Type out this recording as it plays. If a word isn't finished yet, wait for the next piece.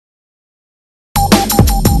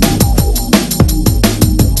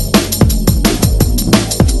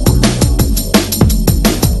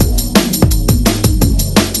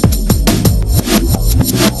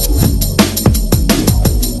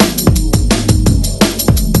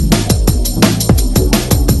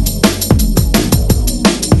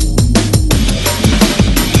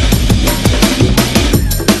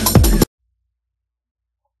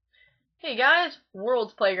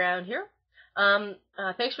WorldsPlayground here.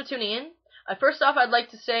 Thanks for tuning in. First off, I'd like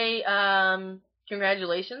to say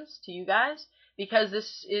congratulations to you guys, because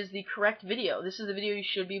this is the correct video. This is the video you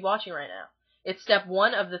should be watching right now. It's step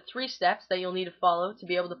 1 of the 3 steps that you'll need to follow to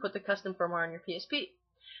be able to put the custom firmware on your PSP.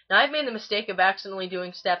 Now, I've made the mistake of accidentally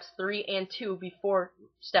doing steps 3 and 2 before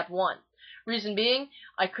step 1. Reason being,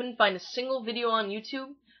 I couldn't find a single video on YouTube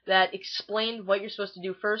that explained what you're supposed to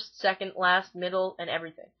do first, second, last, middle, and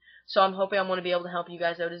everything. So I'm hoping I'm going to be able to help you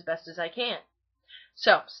guys out as best as I can.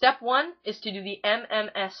 So, step 1 is to do the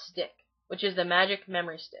MMS stick, which is the magic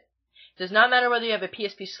memory stick. It does not matter whether you have a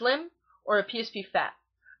PSP Slim or a PSP Phat,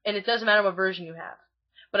 and it doesn't matter what version you have.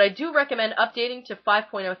 But I do recommend updating to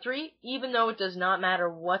 5.03, even though it does not matter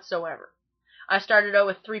whatsoever. I started out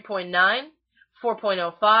with 3.9,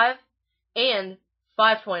 4.05, and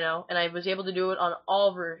 5.0, and I was able to do it on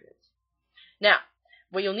all versions. Now,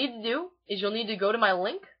 what you'll need to do is you'll need to go to my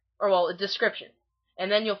link, or well, a description, and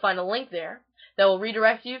then you'll find a link there that will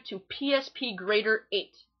redirect you to PSP Grader 8.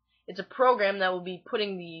 It's a program that will be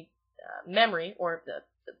putting the memory, or the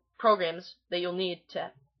programs that you'll need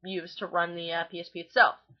to use to run the PSP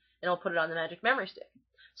itself, and it'll put it on the magic memory stick.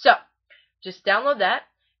 So, just download that.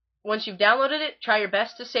 Once you've downloaded it, try your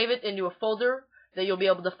best to save it into a folder that you'll be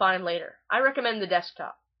able to find later. I recommend the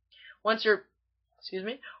desktop. Once you're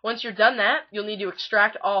done that, you'll need to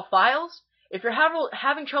extract all files. If you're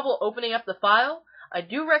having trouble opening up the file, I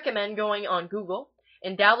do recommend going on Google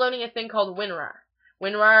and downloading a thing called WinRAR.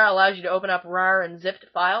 WinRAR allows you to open up RAR and zipped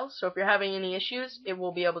files, so if you're having any issues, it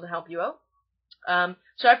will be able to help you out.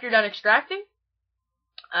 So after you're done extracting,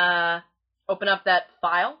 open up that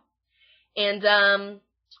file, and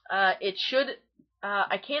it should,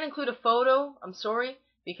 I can't include a photo, I'm sorry,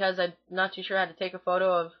 because I'm not too sure how to take a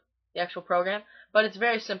photo of the actual program, but it's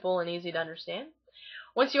very simple and easy to understand.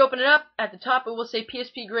 Once you open it up, at the top it will say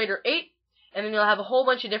PSP Grader 8, and then you'll have a whole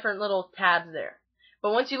bunch of different little tabs there.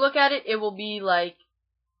 But once you look at it, it will be like,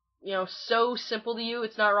 so simple to you,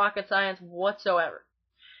 it's not rocket science whatsoever.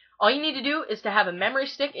 All you need to do is to have a memory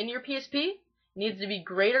stick in your PSP. It needs to be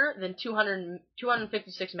greater than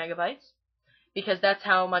 256 megabytes, because that's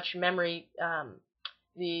how much memory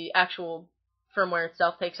the actual firmware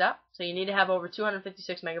itself takes up. So you need to have over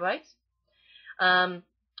 256 megabytes.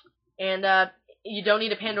 You don't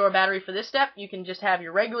need a Pandora battery for this step. You can just have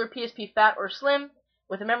your regular PSP Phat or Slim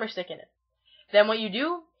with a memory stick in it. Then what you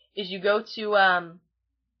do is you go to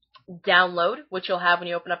download, which you'll have when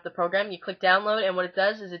you open up the program. You click download, and what it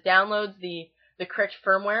does is it downloads the correct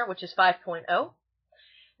firmware, which is 5.0.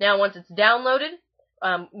 Now, once it's downloaded,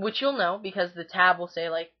 which you'll know because the tab will say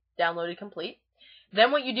like downloaded complete,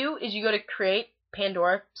 then what you do is you go to create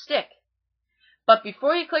Pandora stick. But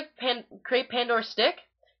before you click create Pandora stick,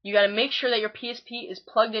 you got to make sure that your PSP is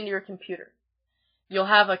plugged into your computer. You'll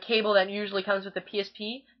have a cable that usually comes with the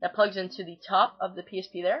PSP that plugs into the top of the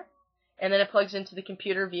PSP there, and then it plugs into the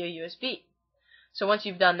computer via USB. So once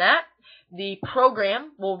you've done that, the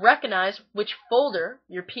program will recognize which folder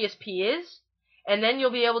your PSP is, and then you'll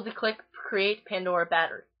be able to click Create Pandora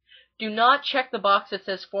Battery. Do not check the box that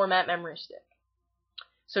says Format Memory Stick.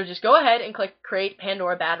 So just go ahead and click Create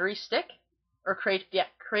Pandora Battery Stick, or Create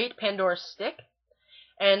Pandora Stick,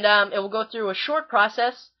 and it will go through a short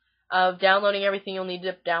process of downloading everything you'll need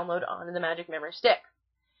to download onto the magic memory stick.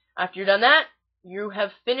 After you've done that, you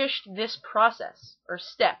have finished this process, or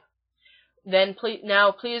step. Then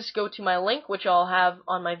please go to my link, which I'll have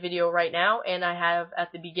on my video right now, and I have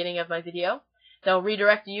at the beginning of my video. That will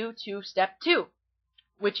redirect you to step 2,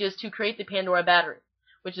 which is to create the Pandora battery,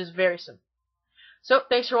 which is very simple. So,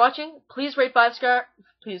 thanks for watching. Please rate 5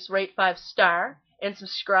 star, and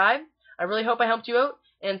subscribe. I really hope I helped you out,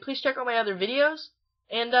 and please check out my other videos,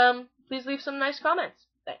 and please leave some nice comments.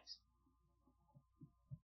 Thanks.